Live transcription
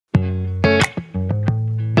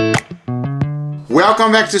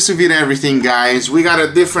Welcome back to Sous Vide Everything, guys. We got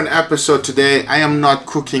a different episode today. I am not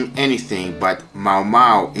cooking anything, but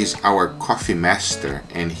MauMau is our coffee master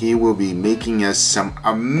and he will be making us some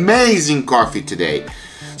amazing coffee today.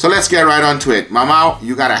 So let's get right on to it. MauMau,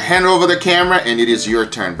 you gotta hand over the camera and it is your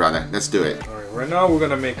turn, brother. Let's do it. Alright, right now we're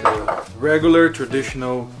gonna make a regular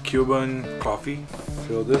traditional Cuban coffee.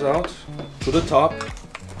 Fill this out to the top.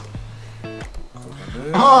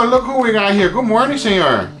 Oh, look who we got here. Good morning,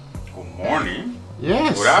 senor. Good morning.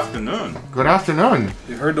 Yes. Good afternoon. Good afternoon.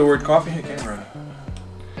 You heard the word coffee? Hey, camera.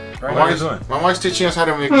 Right, What are you doing? MauMau's teaching us how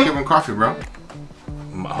to make Cuban coffee, bro.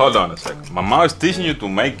 Hold on a second. MauMau is teaching you to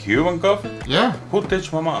make Cuban coffee? Yeah. Who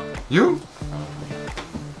teach MauMau? You?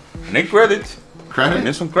 I need credit. I Credit?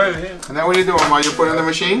 need some credit here. And then what do you do, MauMau? You put it in the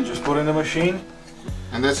machine? Just put it in the machine.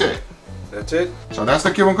 And that's it. That's it. So that's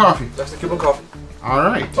the Cuban coffee. That's the Cuban coffee.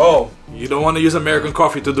 Alright. Oh, you don't want to use American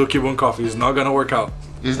coffee to do Cuban coffee. It's not gonna work out.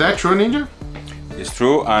 Is that true, Ninja? It's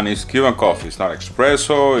true, and it's Cuban coffee. It's not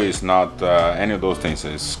espresso, it's not any of those things.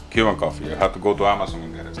 It's Cuban coffee. You have to go to Amazon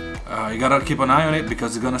and get it. You gotta keep an eye on it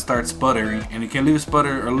because it's gonna start sputtering, and you can leave it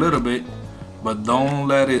sputter a little bit, but don't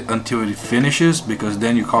let it until it finishes because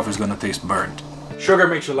then your coffee is gonna taste burnt. Sugar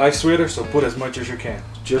makes your life sweeter, so put as much as you can.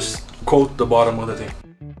 Just coat the bottom of the thing.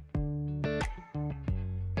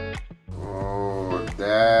 Oh,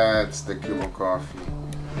 that's the Cuban coffee.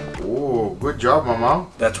 Oh, good job, MauMau.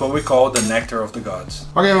 That's what we call the nectar of the gods.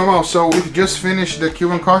 Okay, MauMau, so we've just finished the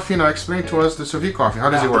Cuban coffee. Now explain to us the sous vide coffee. How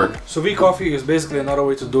does it work? Sous vide coffee is basically another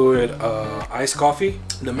way to do it iced coffee.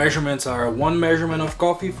 The measurements are 1 measurement of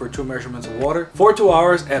coffee for 2 measurements of water for 2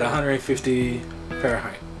 hours at 150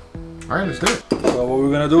 Fahrenheit. Alright, let's do it. So what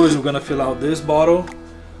we're gonna do is we're gonna fill out this bottle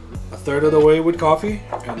 1/3 of the way with coffee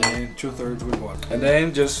and then 2/3 with water. And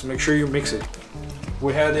then just make sure you mix it.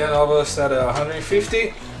 We had the of us at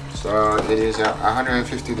 150. So it is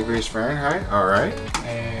 150 degrees Fahrenheit. Alright.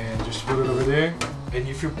 And just put it over there. And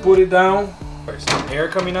if you put it down, there's some air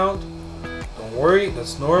coming out. Don't worry,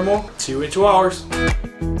 that's normal. See you in 2 hours.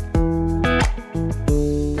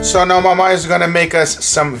 So now MauMau is gonna make us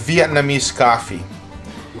some Vietnamese coffee.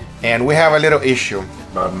 And we have a little issue.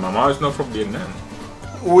 But MauMau is not from Vietnam.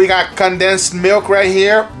 We got condensed milk right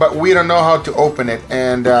here, but we don't know how to open it.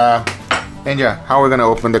 And yeah, how are we gonna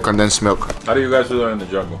open the condensed milk? How do you guys do that in the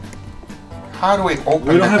jungle? How do we open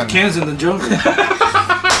We don't the have cans in the jungle.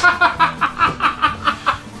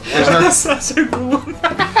 That's such a good one.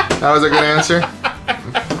 That was a good answer.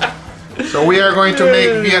 So we are going to make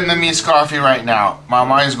Vietnamese coffee right now.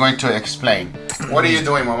 MauMau is going to explain. What are you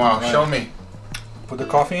doing, MauMau? Show me. Put the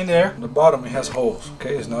coffee in there. On the bottom it has holes.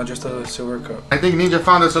 Okay, it's not just a silver cup. I think Ninja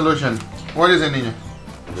found a solution. What is it, Ninja?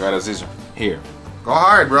 You got a scissor. Here. Go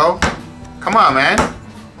hard, bro. Come on, man.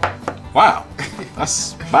 Wow.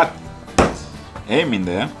 That's bad. Aim in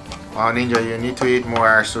there. Oh, Ninja, you need to eat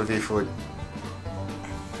more sous vide food.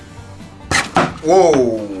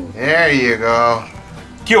 Whoa. There you go.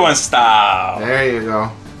 Cuban style. There you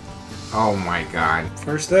go. Oh my God.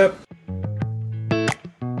 First step.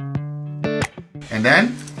 And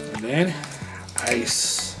then? And then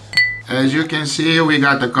ice. As you can see, we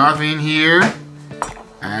got the coffee in here.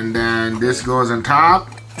 And then this goes on top.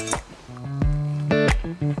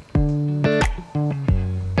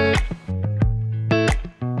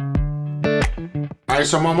 Alright,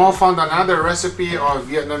 so MauMau found another recipe of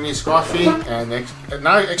Vietnamese coffee. And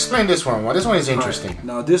now explain this one. Well, this one is interesting. Right.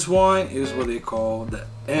 Now this one is what they call the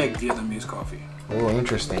egg Vietnamese coffee. Oh,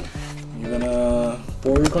 interesting. You're gonna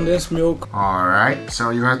pour your condensed milk. Alright, so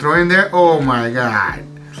you're gonna throw in there. Oh my God.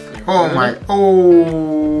 Oh my.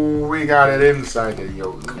 Oh, we got it inside the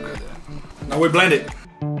yolk. Now we blend it.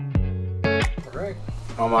 Alright.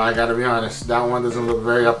 Oh my, I gotta be honest. That one doesn't look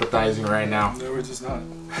very appetizing right now. No, it is not.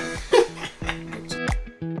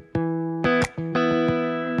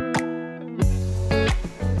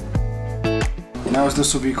 Now it's the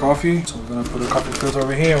sous vide coffee. So we're gonna put a coffee filter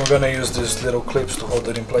over here and we're gonna use these little clips to hold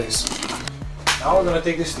it in place. Now we're gonna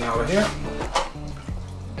take this thing out of here.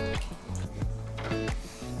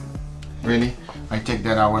 Really? I take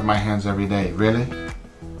that out with my hands every day. Really?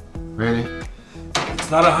 Really?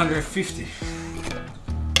 It's not 150.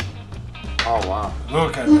 Oh wow.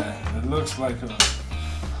 Look at that. It looks like a...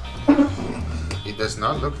 It does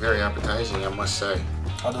not look very appetizing, I must say.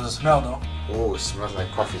 How does it smell though? Oh, it smells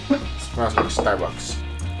like coffee. It smells like Starbucks.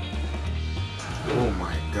 Oh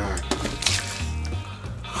my God.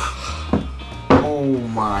 Oh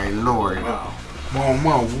my Lord. Wow.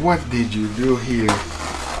 MauMau, what did you do here?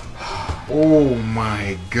 Oh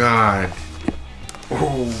my God.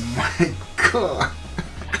 Oh my God.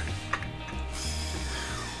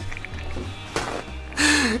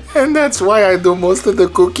 And that's why I do most of the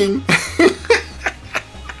cooking.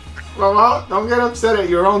 Mama, don't get upset at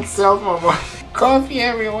your own self, Mama. Coffee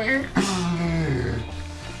everywhere.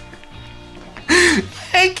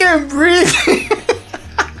 I can't breathe.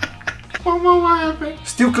 Mama, what happened?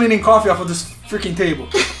 Still cleaning coffee off of this freaking table.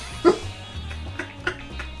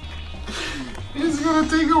 It's gonna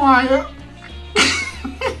take a while.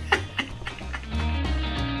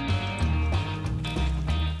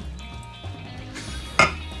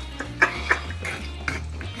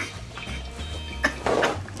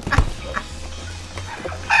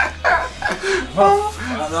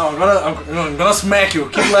 No, I'm gonna smack you.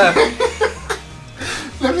 Keep laughing.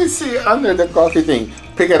 Let me see under the coffee thing.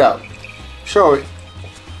 Pick it up. Show it.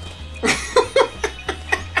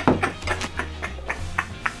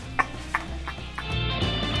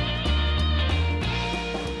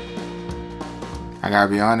 I gotta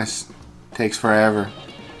be honest. Takes forever.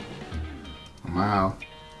 Wow.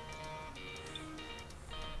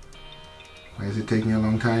 Why is it taking a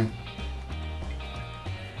long time?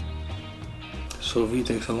 Sous vide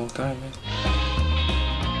takes a long time, man.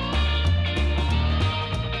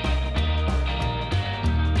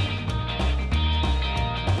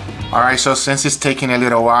 Alright, so since it's taking a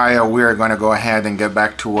little while, we're gonna go ahead and get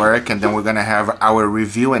back to work, and then we're gonna have our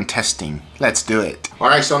review and testing. Let's do it.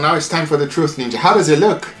 Alright, so now it's time for the truth, Ninja. How does it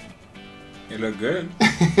look? It look good.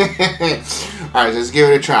 Alright, let's give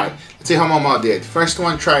it a try. Let's see how MauMau did. First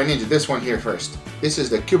one, try Ninja. This one here first. This is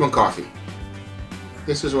the Cuban coffee.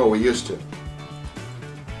 This is what we're used to.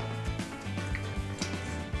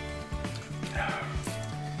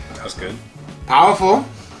 That's good. Powerful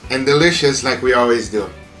and delicious like we always do.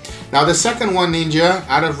 Now the second one, Ninja,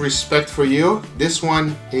 out of respect for you, this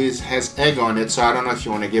one has egg on it, so I don't know if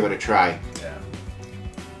you want to give it a try. Yeah.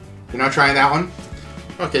 You're not trying that one?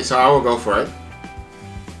 Okay, so I will go for it.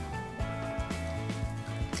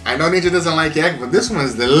 I know Ninja doesn't like egg, but this one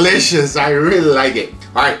is delicious. I really like it.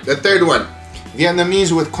 Alright, the third one.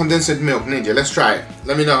 Vietnamese with condensed milk. Ninja, let's try it.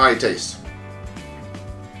 Let me know how it tastes.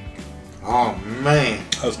 Oh man.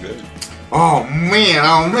 That's good. Oh man,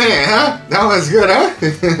 huh? That was good, huh?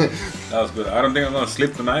 That was good. I don't think I'm gonna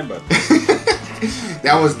sleep tonight, but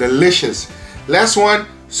that was delicious. Last one,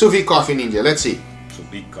 Sous Vide coffee, Ninja. Let's see. Sous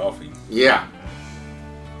Vide coffee. Yeah.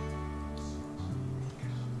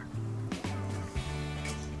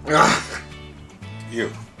 Ew.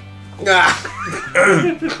 Ah.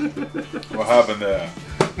 What happened there?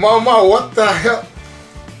 MauMau, what the hell?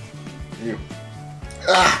 Ew.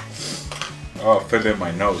 Ah. Oh, I felt it in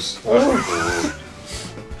my nose.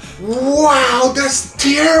 Wow, that's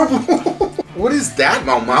terrible. What is that,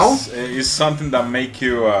 MauMau? It's something that make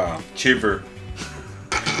you shiver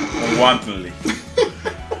unwantedly.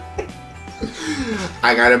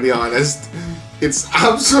 I gotta be honest. It's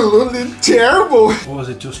absolutely terrible. What was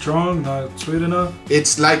it, too strong? Not sweet enough?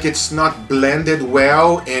 It's like it's not blended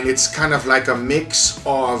well, and it's kind of like a mix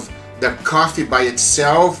of the coffee by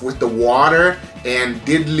itself with the water, and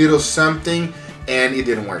did little something, and it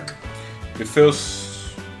didn't work. It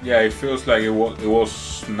feels, yeah, it feels like it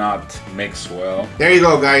was not mixed well. There you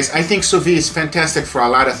go, guys. I think Sous Vide is fantastic for a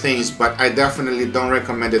lot of things, but I definitely don't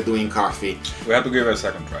recommend it doing coffee. We have to give it a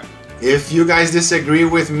second try. If you guys disagree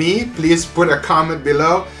with me, please put a comment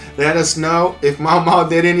below. Let us know if MauMau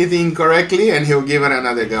did anything correctly, and he'll give it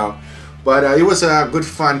another go. But it was a good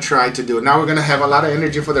fun try to do. Now we're gonna have a lot of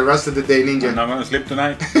energy for the rest of the day, Ninja. I'm not gonna sleep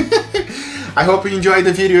tonight. I hope you enjoyed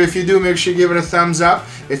the video. If you do, make sure you give it a thumbs up.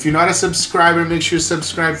 If you're not a subscriber, make sure you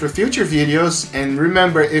subscribe for future videos. And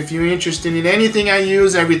remember, if you're interested in anything I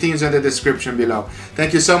use, everything is in the description below.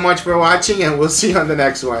 Thank you so much for watching, and we'll see you on the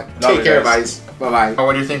next one. Take care, guys. Bye-bye.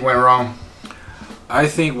 What do you think went wrong? I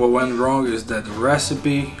think what went wrong is that the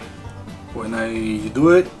recipe, when you do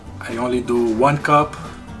it, I only do 1 cup.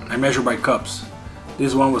 I measure by cups.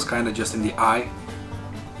 This one was kind of just in the eye.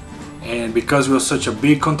 And because it was such a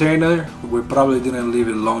big container, we probably didn't leave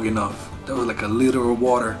it long enough. That was like a liter of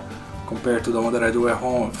water compared to the one that I do at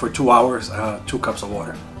home for 2 hours, 2 cups of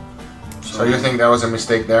water. So you think that was a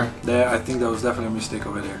mistake there? I think that was definitely a mistake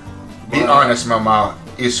over there. Be honest, MauMau.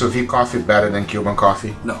 Is Sous Vide coffee better than Cuban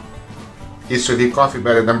coffee? No. Is Sous Vide coffee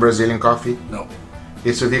better than Brazilian coffee? No.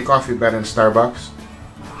 Is Sous Vide coffee better than Starbucks?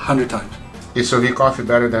 100 times. Is Sous Vide coffee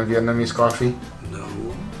better than Vietnamese coffee? No.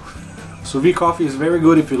 Sous Vide coffee is very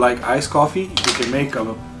good if you like iced coffee. You can make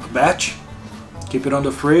a batch, keep it on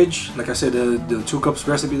the fridge. Like I said, the 2 cups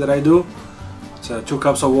recipe that I do, it's 2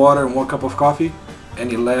 cups of water and 1 cup of coffee,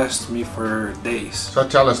 and it lasts me for days. So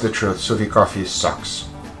tell us the truth, Sous Vide coffee sucks.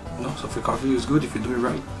 No, Sous Vide coffee is good if you do it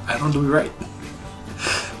right. I don't do it right.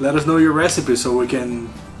 Let us know your recipe so we can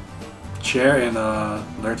share and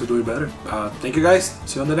learn to do it better. Thank you guys.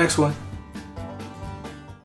 See you on the next one.